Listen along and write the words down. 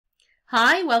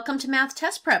Hi, welcome to Math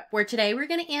Test Prep, where today we're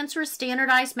going to answer a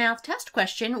standardized math test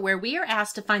question where we are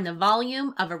asked to find the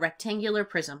volume of a rectangular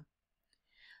prism.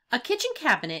 A kitchen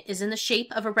cabinet is in the shape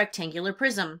of a rectangular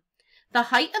prism. The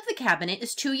height of the cabinet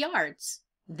is 2 yards.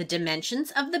 The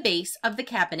dimensions of the base of the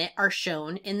cabinet are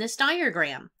shown in this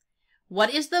diagram.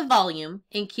 What is the volume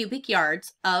in cubic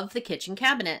yards of the kitchen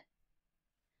cabinet?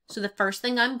 So the first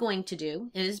thing I'm going to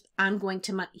do is I'm going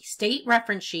to my state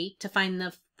reference sheet to find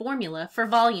the formula for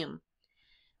volume.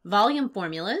 Volume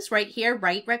formulas right here,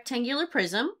 right rectangular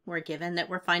prism. We're given that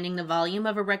we're finding the volume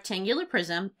of a rectangular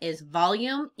prism is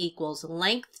volume equals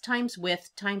length times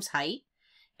width times height,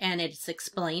 and it's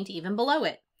explained even below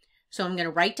it. So I'm going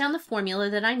to write down the formula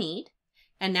that I need,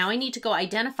 and now I need to go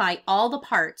identify all the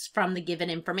parts from the given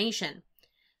information.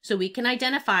 So we can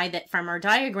identify that from our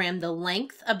diagram, the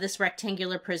length of this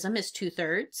rectangular prism is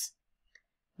 2/3,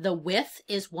 the width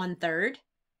is 1/3,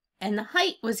 and the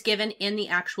height was given in the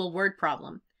actual word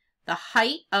problem. The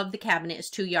height of the cabinet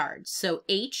is 2 yards, so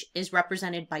H is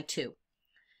represented by 2.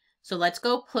 So let's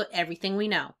go put everything we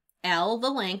know. L,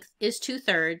 the length, is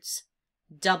 2/3,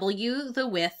 W, the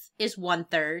width, is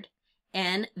 1/3,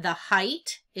 and the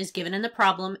height is given in the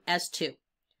problem as 2.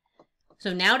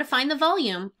 So now to find the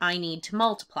volume, I need to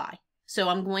multiply. So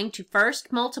I'm going to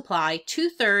first multiply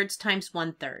 2/3 times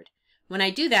 1/3. When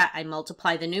I do that, I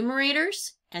multiply the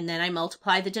numerators, and then I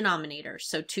multiply the denominators.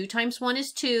 So 2 times 1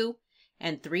 is 2.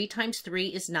 And 3 times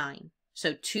 3 is 9.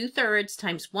 So 2/3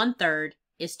 times 1/3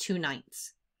 is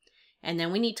 2/9. And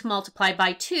then we need to multiply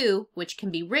by 2, which can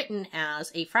be written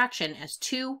as a fraction as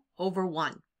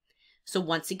 2/1. So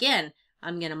once again,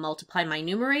 I'm going to multiply my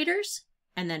numerators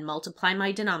and then multiply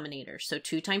my denominators. So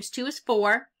 2 times 2 is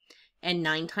 4, and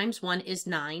 9 times 1 is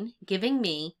 9, giving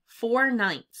me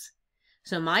 4/9.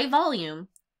 So my volume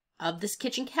of this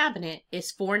kitchen cabinet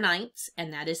is 4/9,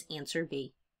 and that is answer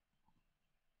B.